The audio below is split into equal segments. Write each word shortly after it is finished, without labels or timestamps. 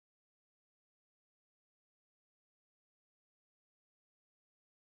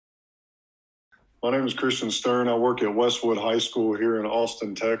My name is Kristian Stern. I work at Westwood High School here in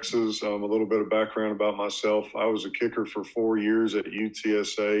Austin, Texas. A little bit of background about myself. I was a kicker for 4 years at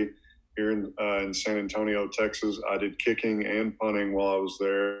UTSA here in San Antonio, Texas. I did kicking and punting while I was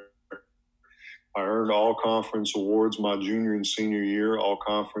there. I earned all conference awards my junior and senior year, all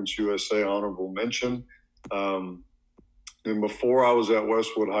conference USA honorable mention. And before I was at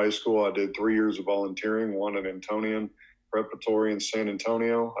Westwood High School, I did 3 years of volunteering, one at Antonian Preparatory in San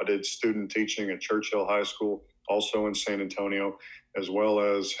Antonio. I did student teaching at Churchill High School, also in San Antonio, as well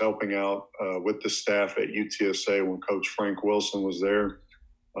as helping out with the staff at UTSA when Coach Frank Wilson was there.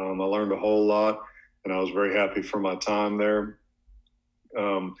 I learned a whole lot, and I was very happy for my time there.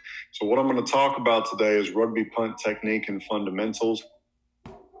 So what I'm going to talk about today is rugby punt technique and fundamentals.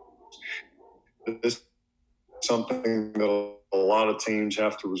 This is something that a lot of teams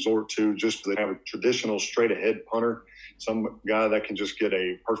have to resort to just because they have a traditional straight-ahead punter, some guy that can just get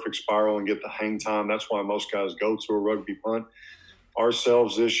a perfect spiral and get the hang time. That's why most guys go to a rugby punt.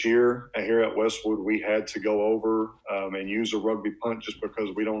 Ourselves this year here at Westwood, we had to go over and use a rugby punt just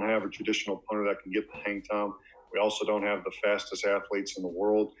because we don't have a traditional punter that can get the hang time. We also don't have the fastest athletes in the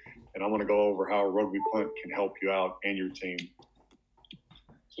world. And I'm going to go over how a rugby punt can help you out and your team.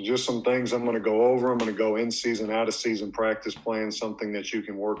 So just some things I'm going to go over. I'm going to go in-season, out-of-season practice plan, something that you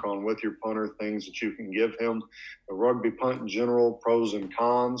can work on with your punter, things that you can give him, the rugby punt in general, pros and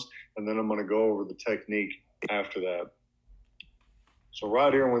cons, and then I'm going to go over the technique after that. So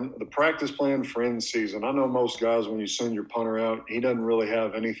right here, when the practice plan for in-season, I know most guys, when you send your punter out, he doesn't really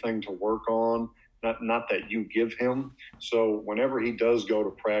have anything to work on, not that you give him. So whenever he does go to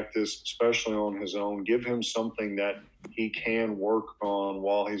practice, especially on his own, give him something that he can work on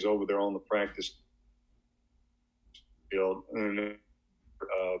while he's over there on the practice field. And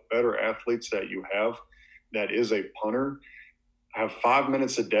better athletes that you have that is a punter, have 5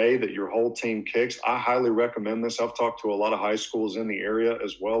 minutes a day that your whole team kicks. I highly recommend this. I've talked to a lot of high schools in the area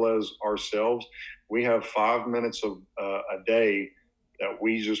as well as ourselves. We have 5 minutes of a day that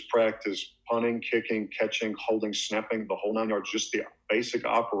we just practice punting, kicking, catching, holding, snapping, the whole 9 yards, just the basic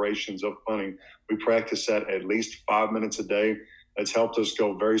operations of punting. We practice that at least 5 minutes a day. It's helped us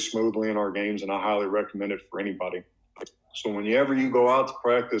go very smoothly in our games, and I highly recommend it for anybody. So whenever you go out to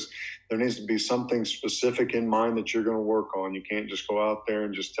practice, there needs to be something specific in mind that you're going to work on. You can't just go out there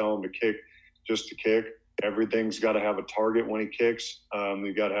and just tell him to kick just to kick. Everything's got to have a target when he kicks.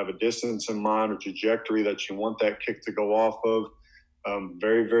 You've got to have a distance in mind or trajectory that you want that kick to go off of.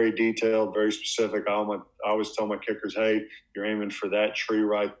 Very, very detailed, very specific. I always tell my kickers, hey, you're aiming for that tree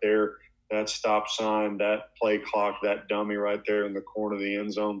right there, that stop sign, that play clock, that dummy right there in the corner of the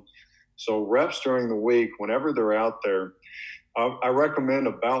end zone. So reps during the week, whenever they're out there, I recommend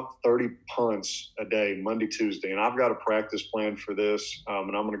about 30 punts a day, Monday, Tuesday. And I've got a practice plan for this,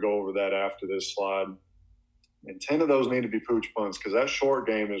 and I'm going to go over that after this slide. And 10 of those need to be pooch punts because that short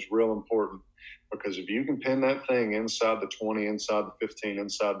game is real important. Because if you can pin that thing inside the 20, inside the 15,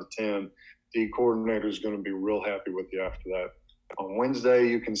 inside the 10, the coordinator is going to be real happy with you after that. On Wednesday,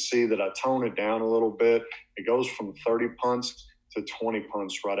 you can see that I tone it down a little bit. It goes from 30 punts to 20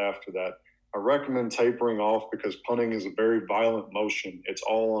 punts right after that. I recommend tapering off because punting is a very violent motion. It's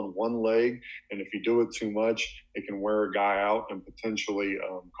all on one leg, and if you do it too much, it can wear a guy out and potentially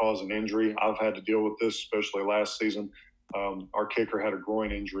cause an injury. I've had to deal with this, especially last season. Our kicker had a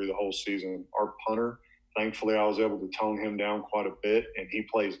groin injury the whole season. Our punter, thankfully, I was able to tone him down quite a bit, and he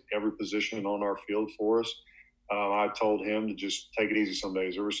plays every position on our field for us. I told him to just take it easy some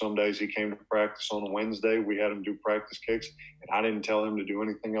days. There were some days he came to practice on a Wednesday. We had him do practice kicks, and I didn't tell him to do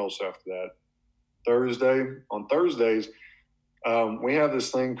anything else after that. On Thursdays, we have this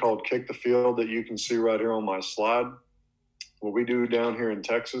thing called Kick the Field that you can see right here on my slide. What we do down here in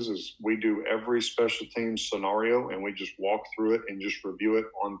Texas is we do every special team scenario, and we just walk through it and just review it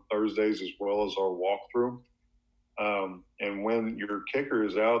on Thursdays as well as our walkthrough. And when your kicker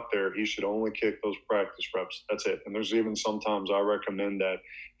is out there, he should only kick those practice reps. That's it. And there's even sometimes I recommend that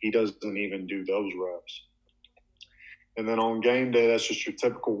he doesn't even do those reps. And then on game day, that's just your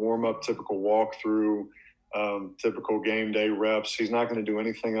typical warm-up, typical walkthrough, typical game day reps. He's not going to do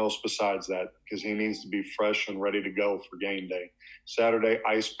anything else besides that because he needs to be fresh and ready to go for game day. Saturday,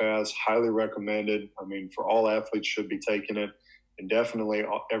 ice baths, highly recommended. I mean, for all athletes should be taking it, and definitely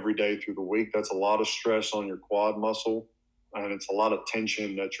every day through the week. That's a lot of stress on your quad muscle, and it's a lot of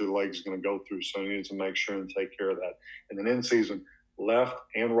tension that your leg's going to go through. So you need to make sure and take care of that. And then in season, left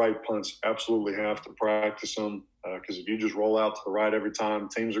and right punts, absolutely have to practice them because if you just roll out to the right every time,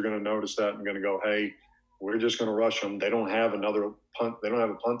 teams are going to notice that and going to go, hey, we're just going to rush them. They don't have another punt. They don't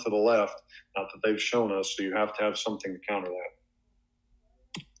have a punt to the left, not that they've shown us, so you have to have something to counter that.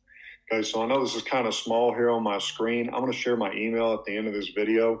 Okay, so I know this is kind of small here on my screen. I'm going to share my email at the end of this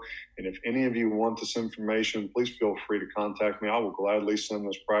video. And if any of you want this information, please feel free to contact me. I will gladly send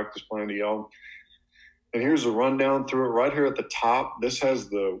this practice plan to y'all. And here's a rundown through it right here at the top. This has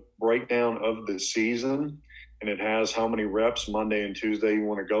the breakdown of the season, and it has how many reps Monday and Tuesday you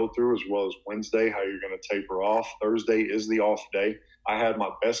want to go through, as well as Wednesday, how you're going to taper off. Thursday is the off day. I had my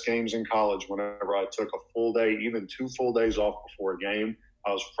best games in college whenever I took a full day, even 2 full days off before a game.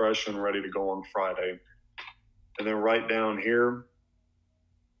 I was fresh and ready to go on Friday. And then right down here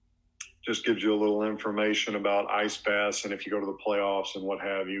just gives you a little information about ice baths and if you go to the playoffs and what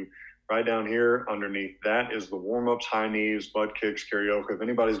have you. Right down here underneath that is the warm-ups, high knees, butt kicks, karaoke. If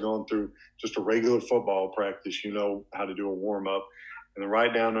anybody's going through just a regular football practice, you know how to do a warm-up. And then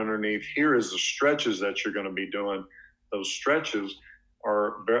right down underneath here is the stretches that you're going to be doing. Those stretches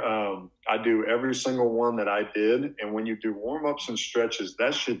are I do every single one that I did. And when you do warm-ups and stretches,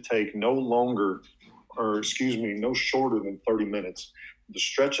 that should take no shorter than 30 minutes. The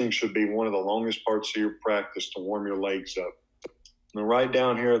stretching should be one of the longest parts of your practice to warm your legs up. And right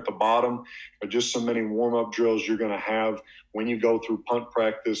down here at the bottom are just so many warm-up drills you're going to have when you go through punt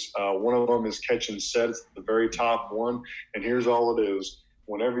practice. One of them is catch and set. It's the very top one. And here's all it is.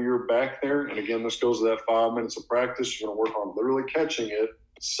 Whenever you're back there, and again, this goes to that 5 minutes of practice, you're going to work on literally catching it,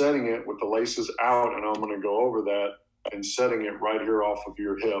 setting it with the laces out, and I'm going to go over that and setting it right here off of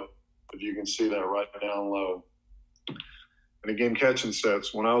your hip, if you can see that right down low. And again, catch and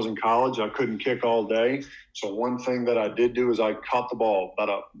sets. When I was in college, I couldn't kick all day. So one thing that I did do is I caught the ball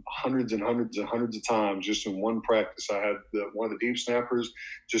about hundreds and hundreds and hundreds of times just in one practice. I had one of the deep snappers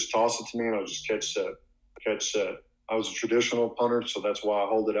just toss it to me, and I would just catch, set, catch, set. I was a traditional punter, so that's why I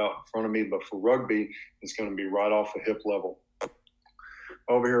hold it out in front of me. But for rugby, it's going to be right off the hip level.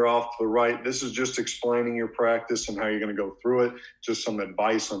 Over here off to the right, this is just explaining your practice and how you're going to go through it, just some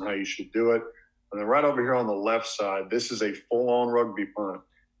advice on how you should do it. And then right over here on the left side, this is a full-on rugby punt.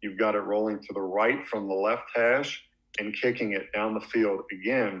 You've got it rolling to the right from the left hash and kicking it down the field.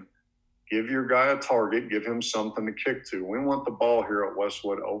 Again, give your guy a target, give him something to kick to. We want the ball here at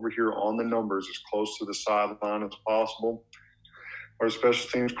Westwood over here on the numbers as close to the sideline as possible. Our special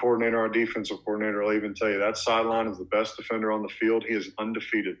teams coordinator, our defensive coordinator will even tell you that sideline is the best defender on the field. He is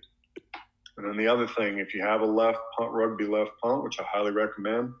undefeated. And then the other thing, if you have a left punt, rugby left punt, which I highly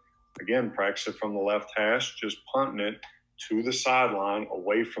recommend, again, practice it from the left hash, just punting it to the sideline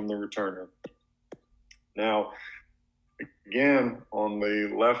away from the returner. Now, again, on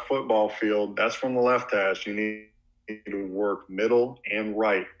the left football field, that's from the left hash. You need to work middle and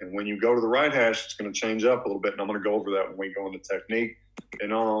right. And when you go to the right hash, it's going to change up a little bit, and I'm going to go over that when we go into technique.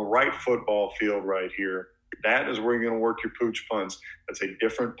 And on the right football field right here, that is where you're going to work your pooch punts. That's a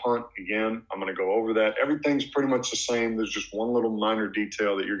different punt. Again, I'm going to go over that. Everything's pretty much the same. There's just one little minor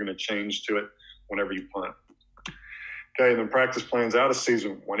detail that you're going to change to it whenever you punt. Okay, then practice plans out of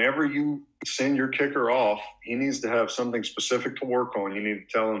season. Whenever you send your kicker off, he needs to have something specific to work on. You need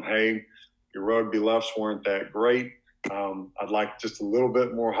to tell him, hey, your rugby lefts weren't that great. I'd like just a little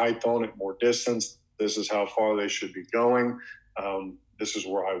bit more height on it, more distance. This is how far they should be going. This is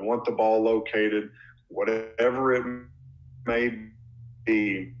where I want the ball located. Whatever it may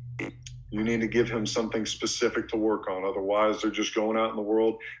be, you need to give him something specific to work on. Otherwise, they're just going out in the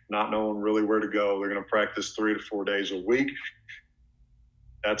world, not knowing really where to go. They're going to practice 3 to 4 days a week.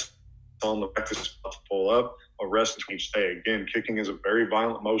 That's on the practice spot to pull up, a rest between each day. Again, kicking is a very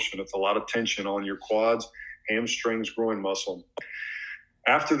violent motion. It's a lot of tension on your quads, hamstrings, groin muscle.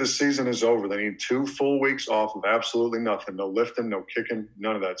 After the season is over, they need 2 full weeks off of absolutely nothing. No lifting, no kicking,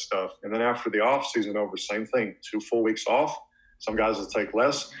 none of that stuff. And then after the off season over, same thing, 2 full weeks off. Some guys will take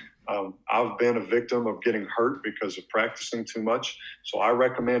less. I've been a victim of getting hurt because of practicing too much. So I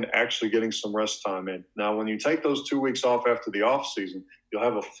recommend actually getting some rest time in. Now, when you take those 2 weeks off after the off season, you'll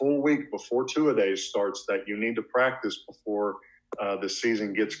have a full week before two-a-days starts that you need to practice before the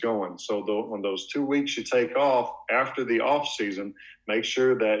season gets going. So when those 2 weeks you take off after the off season, make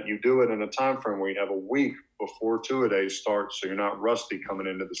sure that you do it in a time frame where you have a week before two-a-days start so you're not rusty coming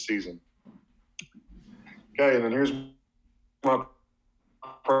into the season. Okay, and then here's my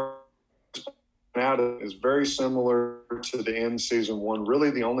now is very similar to the end season one. Really,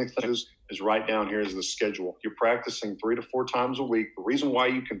 the only thing is right down here is the schedule. You're practicing 3 to 4 times a week. The reason why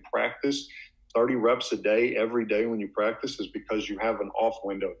you can practice 30 reps a day every day when you practice is because you have an off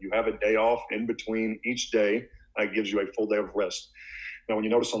window. You have a day off in between each day. That gives you a full day of rest. Now, when you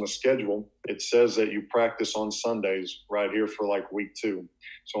notice on the schedule, it says that you practice on Sundays right here for like week 2.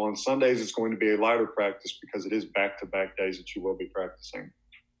 So on Sundays, it's going to be a lighter practice because it is back-to-back days that you will be practicing.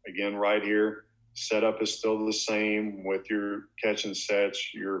 Again, right here, Setup is still the same with your catch and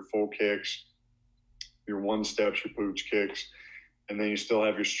sets, your full kicks, your one steps, your pooch kicks, and then you still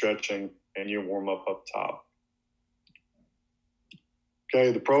have your stretching and your warm up top.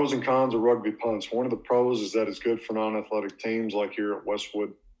 Okay, the pros and cons of rugby punts. One of the pros is that it's good for non-athletic teams like here at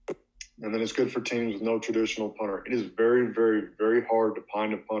Westwood, and then it's good for teams with no traditional punter. It is very, very, very hard to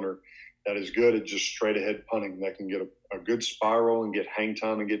find a punter that is good at just straight ahead punting, that can get a good spiral and get hang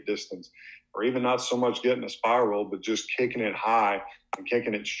time and get distance, or even not so much getting a spiral, but just kicking it high and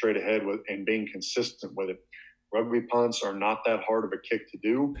kicking it straight ahead with and being consistent with it. Rugby punts are not that hard of a kick to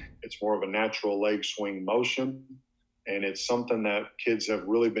do. It's more of a natural leg swing motion, and it's something that kids have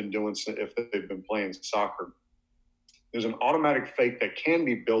really been doing if they've been playing soccer. There's an automatic fake that can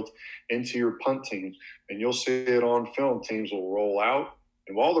be built into your punt team, and you'll see it on film. Teams will roll out,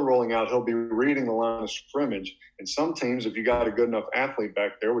 and while they're rolling out, he'll be reading the line of scrimmage. And some teams, if you got a good enough athlete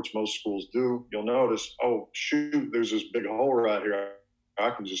back there, which most schools do, you'll notice, oh, shoot, there's this big hole right here. I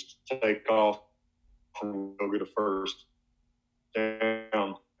can just take off and go get a first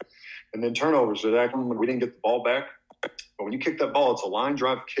down. And then turnovers. When we didn't get the ball back, but when you kick that ball, it's a line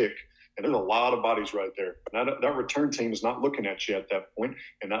drive kick, and there's a lot of bodies right there. That return team is not looking at you at that point,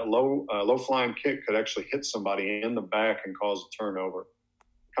 and that low flying kick could actually hit somebody in the back and cause a turnover.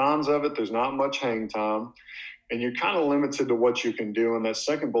 Cons of it, there's not much hang time, and you're kind of limited to what you can do. And that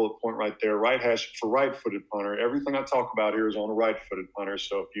second bullet point right there, right hash for right-footed punter. Everything I talk about here is on a right-footed punter,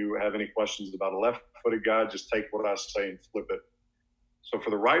 so if you have any questions about a left-footed guy, just take what I say and flip it. So for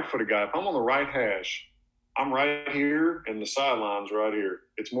the right-footed guy, if I'm on the right hash, I'm right here, and the sideline's right here.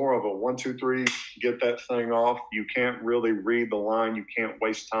 It's more of a 1, 2, 3, get that thing off. You can't really read the line. You can't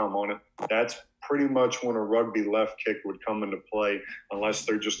waste time on it. That's pretty much when a rugby left kick would come into play, unless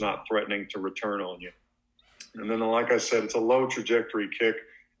they're just not threatening to return on you. And then, like I said, it's a low trajectory kick.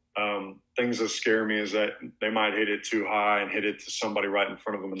 Things that scare me is that they might hit it too high and hit it to somebody right in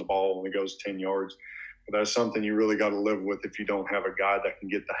front of them, and the ball only goes 10 yards. But that's something you really got to live with if you don't have a guy that can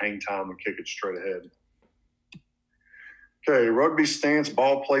get the hang time and kick it straight ahead. Okay, rugby stance,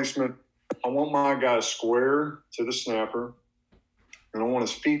 ball placement. I want my guy square to the snapper, and I want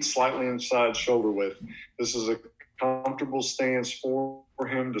his feet slightly inside shoulder width. This is a comfortable stance for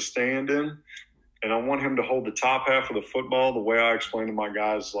him to stand in, and I want him to hold the top half of the football the way I explain to my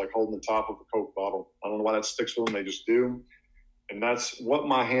guys, like holding the top of a Coke bottle. I don't know why that sticks with them. They just do. And that's what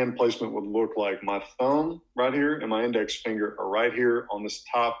my hand placement would look like. My thumb right here and my index finger are right here on this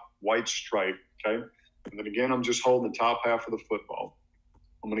top white stripe, okay? And then again, I'm just holding the top half of the football.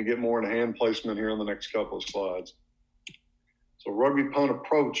 I'm going to get more into hand placement here on the next couple of slides. So rugby punt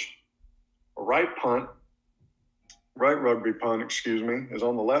approach. A right rugby punt, is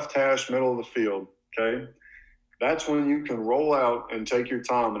on the left hash, middle of the field, okay? That's when you can roll out and take your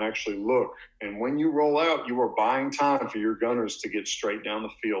time and actually look. And when you roll out, you are buying time for your gunners to get straight down the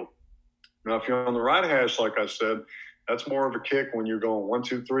field. Now, if you're on the right hash, like I said, that's more of a kick when you're going 1,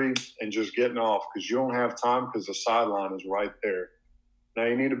 2, 3 and just getting off, because you don't have time because the sideline is right there. Now,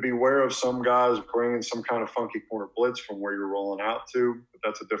 you need to be aware of some guys bringing some kind of funky corner blitz from where you're rolling out to, but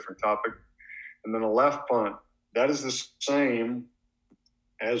that's a different topic. And then a left punt, that is the same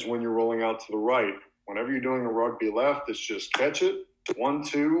as when you're rolling out to the right. Whenever you're doing a rugby left, it's just catch it, 1,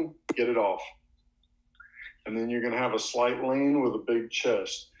 2, get it off. And then you're going to have a slight lean with a big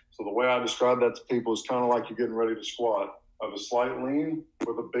chest. So the way I describe that to people is kind of like you're getting ready to squat. I have a slight lean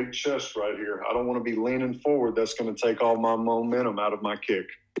with a big chest right here. I don't want to be leaning forward. That's going to take all my momentum out of my kick.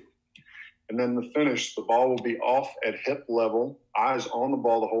 And then the finish, the ball will be off at hip level, eyes on the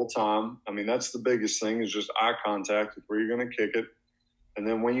ball the whole time. I mean, that's the biggest thing, is just eye contact with where you're going to kick it. And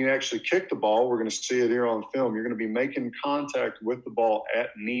then when you actually kick the ball, we're going to see it here on film, you're going to be making contact with the ball at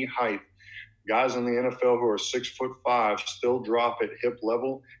knee height. Guys in the NFL who are 6'5" still drop at hip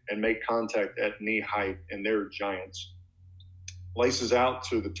level and make contact at knee height, and they're giants. Laces out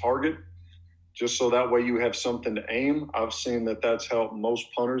to the target, just so that way you have something to aim. I've seen that that's helped most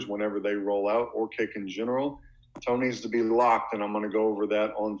punters whenever they roll out or kick in general. Toe needs to be locked, and I'm going to go over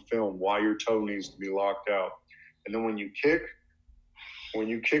that on film, why your toe needs to be locked out. And then when you kick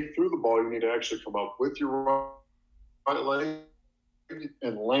through the ball, you need to actually come up with your right leg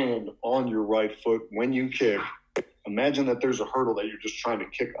and land on your right foot when you kick. Imagine that there's a hurdle that you're just trying to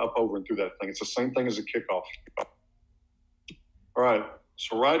kick up over and through that thing. It's the same thing as a kickoff. All right,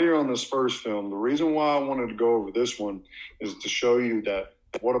 so right here on this first film, the reason why I wanted to go over this one is to show you that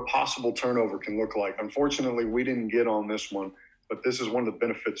what a possible turnover can look like. Unfortunately, we didn't get on this one, but this is one of the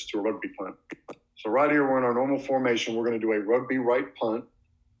benefits to a rugby punt. So right here, we're in our normal formation. We're going to do a rugby right punt.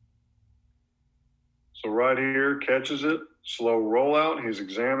 So right here, catches it, slow rollout. He's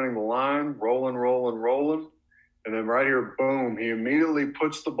examining the line, rolling, rolling, rolling. And then right here, boom, he immediately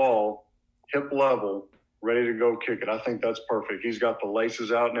puts the ball hip level, ready to go kick it. I think that's perfect. He's got the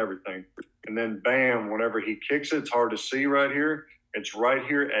laces out and everything. And then bam, whenever he kicks it, it's hard to see right here. It's right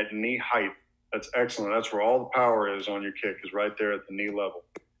here at knee height. That's excellent. That's where all the power is on your kick, is right there at the knee level.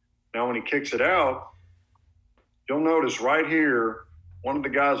 Now when he kicks it out, you'll notice right here, one of the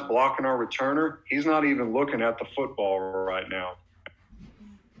guys blocking our returner, he's not even looking at the football right now.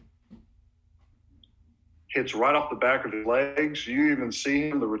 Hits right off the back of his legs. You even see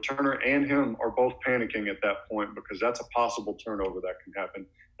him, the returner and him are both panicking at that point, because that's a possible turnover that can happen.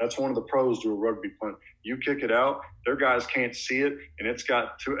 That's one of the pros to a rugby punt. You kick it out, their guys can't see it, and it's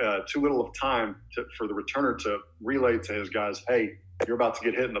got too little of time for the returner to relay to his guys, hey, you're about to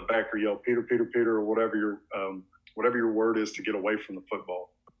get hit in the back, or yell, Peter, Peter, Peter, or whatever your word is to get away from the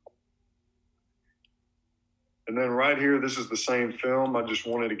football. And then right here, this is the same film. I just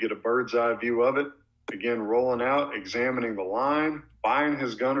wanted to get a bird's eye view of it. Again, rolling out, examining the line, buying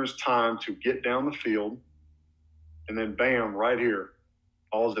his gunners time to get down the field. And then bam, right here.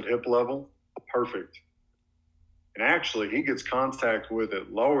 Ball's at hip level. Perfect. And actually, he gets contact with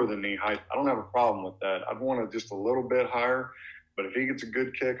it lower than knee height. I don't have a problem with that. I'd want it just a little bit higher. But if he gets a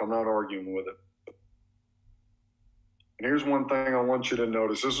good kick, I'm not arguing with it. And here's one thing I want you to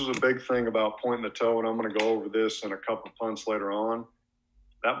notice. This was a big thing about pointing the toe, and I'm going to go over this in a couple punts later on.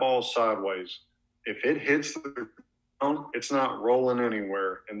 That ball's sideways. If it hits the ground, it's not rolling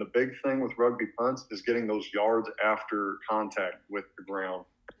anywhere. And the big thing with rugby punts is getting those yards after contact with the ground.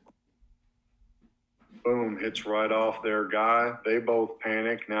 Boom, hits right off their guy. They both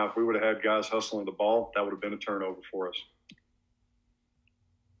panic. Now, if we would have had guys hustling the ball, that would have been a turnover for us.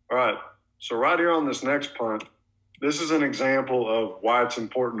 All right, so right here on this next punt, this is an example of why it's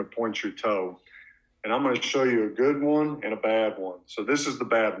important to point your toe. And I'm going to show you a good one and a bad one. So this is the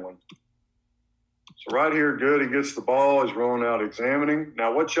bad one. So right here, good, he gets the ball, he's rolling out, examining.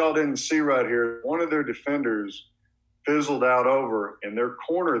 Now what y'all didn't see right here, one of their defenders fizzled out over, and their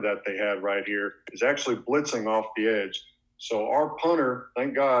corner that they had right here is actually blitzing off the edge. So our punter,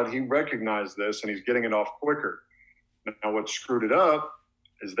 thank God, he recognized this, and he's getting it off quicker. Now what screwed it up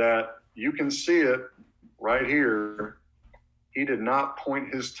is that you can see it right here. He did not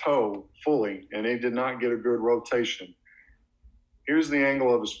point his toe fully, and he did not get a good rotation. Here's the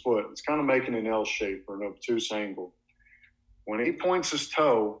angle of his foot. It's kind of making an L shape or an obtuse angle. When he points his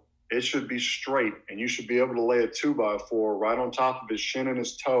toe, it should be straight, and you should be able to lay a 2x4 right on top of his shin and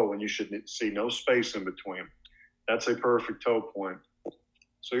his toe, and you should see no space in between. That's a perfect toe point.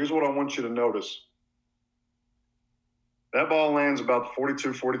 So here's what I want you to notice. That ball lands about the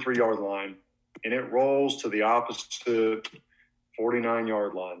 42, 43-yard line, and it rolls to the opposite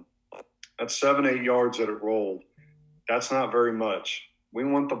 49-yard line. That's 7, 8 yards that it rolled. That's not very much. We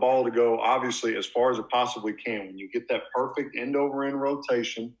want the ball to go, obviously, as far as it possibly can. When you get that perfect end-over-end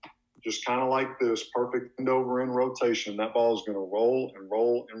rotation, just kind of like this, perfect end-over-end rotation, that ball is going to roll and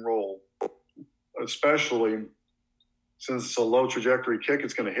roll and roll. Especially since it's a low trajectory kick,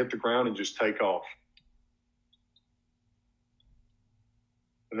 it's going to hit the ground and just take off.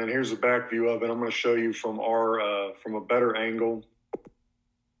 And then here's the back view of it. I'm going to show you from from a better angle.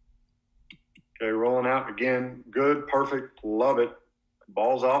 Okay, rolling out again. Good, perfect, love it.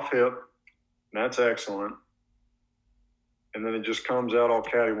 Ball's off hip. That's excellent. And then it just comes out all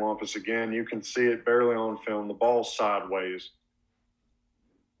cattywampus again. You can see it barely on film. The ball's sideways.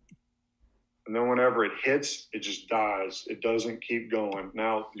 And then whenever it hits, it just dies. It doesn't keep going.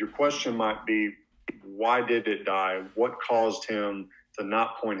 Now, your question might be, why did it die? What caused him to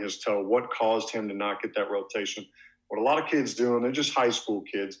not point his toe? What caused him to not get that rotation? What a lot of kids do, and they're just high school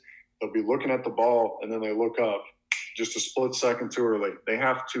kids, they'll be looking at the ball and then they look up just a split second too early. They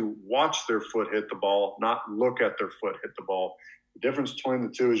have to watch their foot hit the ball, not look at their foot hit the ball. The difference between the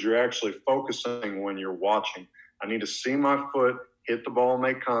two is you're actually focusing when you're watching. I need to see my foot hit the ball,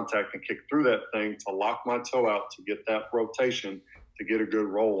 make contact, and kick through that thing to lock my toe out to get that rotation, to get a good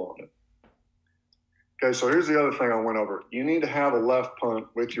roll on it. Okay, so here's the other thing I went over. You need to have a left punt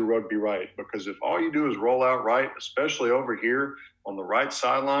with your rugby right, because if all you do is roll out right, especially over here on the right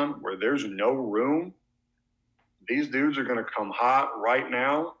sideline where there's no room, these dudes are going to come hot right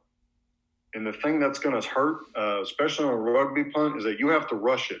now. And the thing that's going to hurt, especially on a rugby punt, is that you have to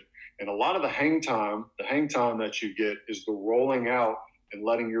rush it. And a lot of the hang time that you get is the rolling out and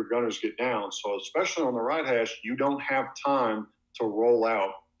letting your gunners get down. So especially on the right hash, you don't have time to roll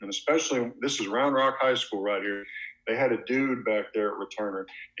out. And especially, this is Round Rock High School right here. They had a dude back there at returner,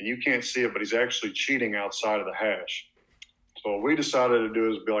 and you can't see it, but he's actually cheating outside of the hash. So what we decided to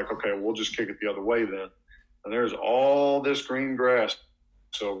do is be like, okay, we'll just kick it the other way then. And there's all this green grass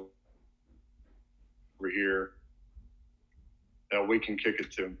over here that we can kick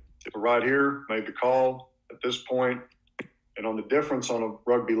it to. So right here, made the call at this point. And on the difference on a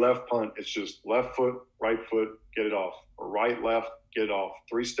rugby left punt, it's just left foot, right foot, get it off. Or right, left, get it off.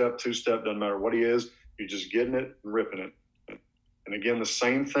 3-step, 2-step, doesn't matter what he is. You're just getting it and ripping it. And again, the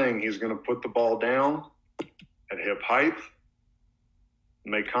same thing. He's going to put the ball down at hip height,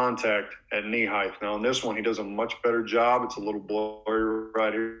 make contact at knee height. Now, on this one, he does a much better job. It's a little blurry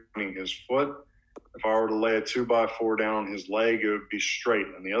right here, his foot. If I were to lay a 2x4 down on his leg, it would be straight.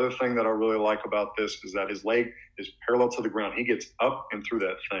 And the other thing that I really like about this is that his leg is parallel to the ground. He gets up and through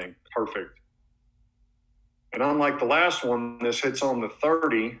that thing. Perfect. And unlike the last one, this hits on the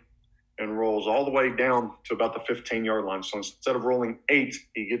 30 and rolls all the way down to about the 15-yard line. So instead of rolling 8,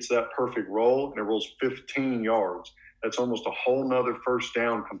 he gets that perfect roll, and it rolls 15 yards. That's almost a whole nother first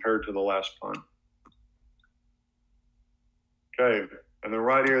down compared to the last punt. Okay. And then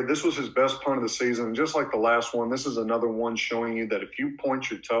right here, this was his best punt of the season. And just like the last one, this is another one showing you that if you point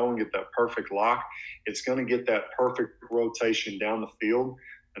your toe and get that perfect lock, it's going to get that perfect rotation down the field.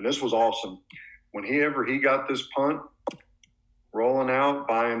 And this was awesome. Whenever he got this punt, rolling out,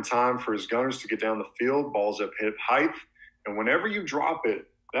 buying time for his gunners to get down the field, ball's up hip height. And whenever you drop it,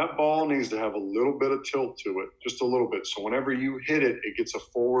 that ball needs to have a little bit of tilt to it, just a little bit. So whenever you hit it, it gets a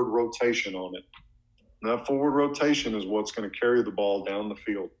forward rotation on it. And that forward rotation is what's going to carry the ball down the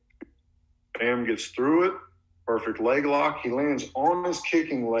field. Bam gets through it, perfect leg lock. He lands on his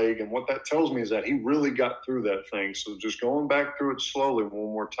kicking leg, and what that tells me is that he really got through that thing. So just going back through it slowly one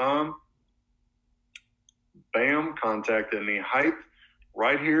more time. Bam, contact at knee height.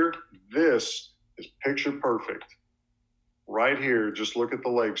 Right here, this is picture perfect. Right here, just look at the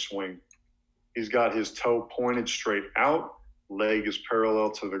leg swing. He's got his toe pointed straight out. Leg is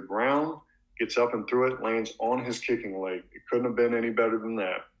parallel to the ground. Gets up and through it, lands on his kicking leg. It couldn't have been any better than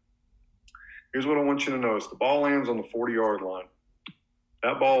that. Here's what I want you to notice. The ball lands on the 40-yard line.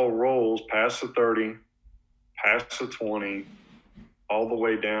 That ball rolls past the 30, past the 20, all the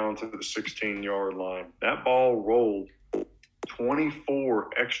way down to the 16-yard line. That ball rolled 24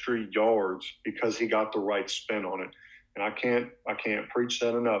 extra yards because he got the right spin on it. And I can't preach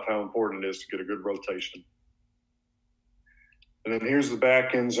that enough how important it is to get a good rotation. And then here's the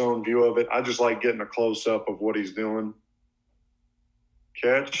back end zone view of it. I just like getting a close-up of what he's doing.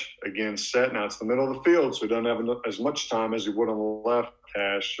 Catch, again, set. Now it's the middle of the field, so he doesn't have as much time as he would on the left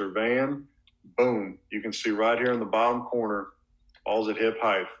hash. Surveying, boom. You can see right here in the bottom corner, ball's at hip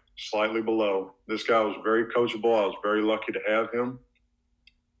height, slightly below. This guy was very coachable. I was very lucky to have him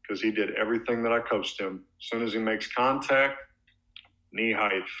because he did everything that I coached him. As soon as he makes contact, knee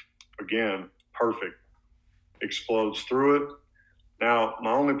height, again, perfect. Explodes through it. Now,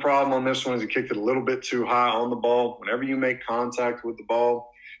 my only problem on this one is he kicked it a little bit too high on the ball. Whenever you make contact with the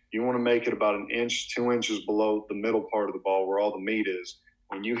ball, you want to make it about 1 inch, 2 inches below the middle part of the ball where all the meat is.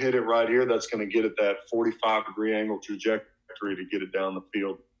 When you hit it right here, that's going to get it that 45-degree angle trajectory to get it down the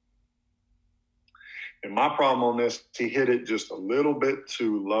field. And my problem on this, he hit it just a little bit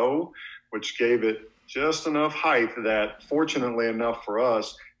too low, which gave it just enough height that, fortunately enough for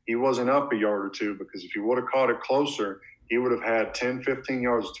us, he wasn't up a yard or two, because if he would have caught it closer, he would have had 10, 15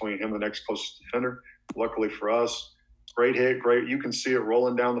 yards between him and the next closest defender. Luckily for us, great hit, great. You can see it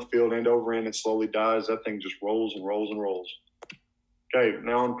rolling down the field, end over end. It slowly dies. That thing just rolls and rolls and rolls. Okay,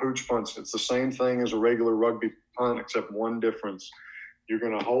 now on pooch punts, it's the same thing as a regular rugby punt, except one difference. You're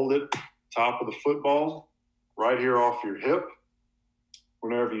going to hold it top of the football right here off your hip.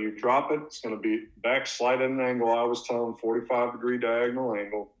 Whenever you drop it, it's going to be back slight at an angle. I was telling 45-degree diagonal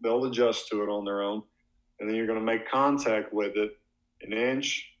angle. They'll adjust to it on their own. And then you're going to make contact with it 1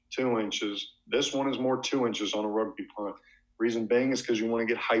 inch, 2 inches. This one is more 2 inches on a rugby punt. Reason being is because you want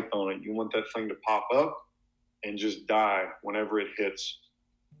to get height on it. You want that thing to pop up and just die whenever it hits.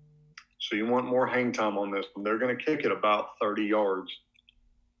 So you want more hang time on this one. They're going to kick it about 30 yards.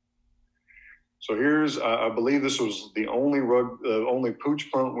 So here's, I believe this was the only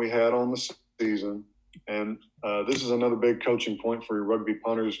pooch punt we had on the season. And this is another big coaching point for your rugby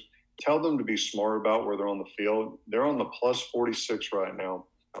punters. Tell them to be smart about where they're on the field. They're on the plus 46 right now.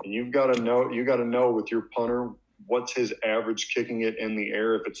 And you got to know with your punter, what's his average kicking it in the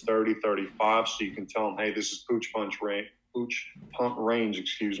air. If it's 30, 35, so you can tell him, hey, this is pooch punt range,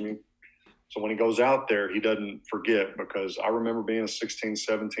 excuse me. So when he goes out there, he doesn't forget, because I remember being a 16,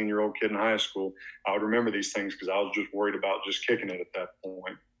 17-year-old kid in high school. I would remember these things because I was just worried about just kicking it at that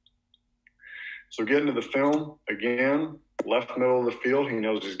point. So getting to the film, again, left middle of the field, he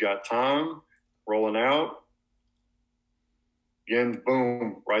knows he's got time, rolling out, Again,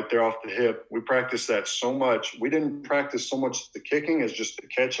 boom, right there off the hip. We practiced that so much. We didn't practice so much the kicking as just the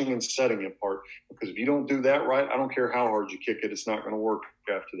catching and setting it part. Because if you don't do that right, I don't care how hard you kick it, it's not going to work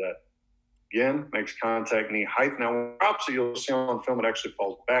after that. Again, makes contact knee height. Now, when he drops it, you'll see on film it actually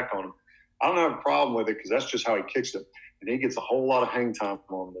falls back on him. I don't have a problem with it because that's just how he kicks it. And he gets a whole lot of hang time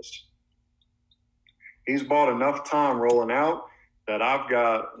on this. He's bought enough time rolling out that I've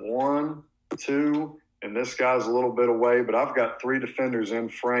got 1, 2, and this guy's a little bit away, but I've got 3 defenders in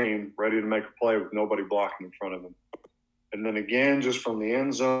frame ready to make a play with nobody blocking in front of him. And then again, just from the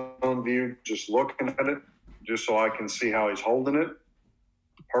end zone view, just looking at it, just so I can see how he's holding it.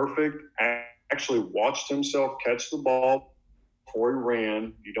 Perfect. Actually watched himself catch the ball before he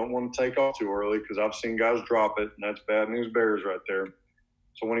ran. You don't want to take off too early because I've seen guys drop it, and that's bad news bears right there.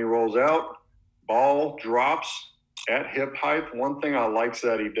 So when he rolls out, ball drops at hip height. One thing I like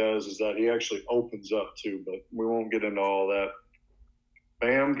that he does is that he actually opens up too, but we won't get into all that.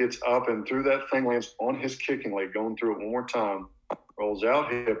 Bam, gets up and through that thing, lands on his kicking leg, going through it one more time. Rolls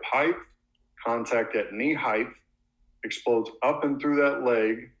out, hip height, contact at knee height, explodes up and through that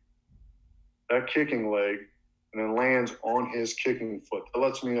leg, that kicking leg, and then lands on his kicking foot. That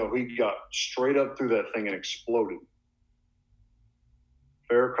lets me know he got straight up through that thing and exploded.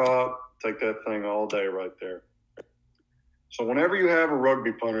 Fair caught, take that thing all day right there. So whenever you have a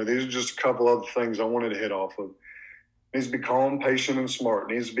rugby punter, these are just a couple other things I wanted to hit off of. Needs to be calm, patient, and smart.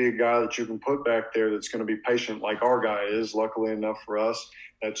 Needs to be a guy that you can put back there that's going to be patient like our guy is, luckily enough for us,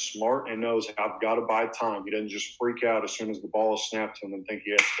 that's smart and knows I've got to buy time. He doesn't just freak out as soon as the ball is snapped to him and think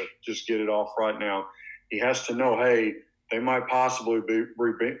he has to just get it off right now. He has to know, hey, they might possibly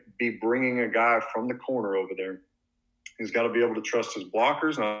be bringing a guy from the corner over there. He's got to be able to trust his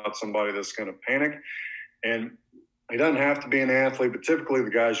blockers, not somebody that's going to panic. And he doesn't have to be an athlete, but typically the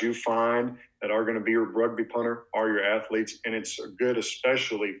guys you find that are going to be your rugby punter are your athletes, and it's good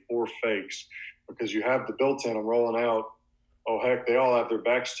especially for fakes because you have the built-in of rolling out, oh, heck, they all have their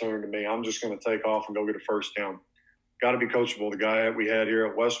backs turned to me. I'm just going to take off and go get a first down. Got to be coachable. The guy we had here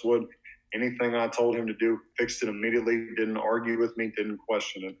at Westwood, anything I told him to do, fixed it immediately, didn't argue with me, didn't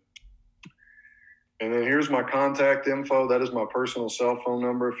question it. And then here's my contact info. That is my personal cell phone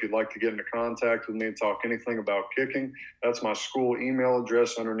number. If you'd like to get into contact with me and talk anything about kicking, that's my school email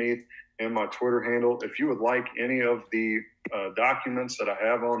address underneath and my Twitter handle. If you would like any of the documents that I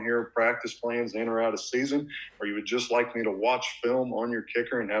have on here, practice plans in or out of season, or you would just like me to watch film on your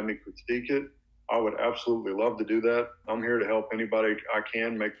kicker and have me critique it, I would absolutely love to do that. I'm here to help anybody I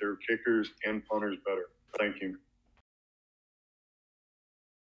can make their kickers and punters better. Thank you.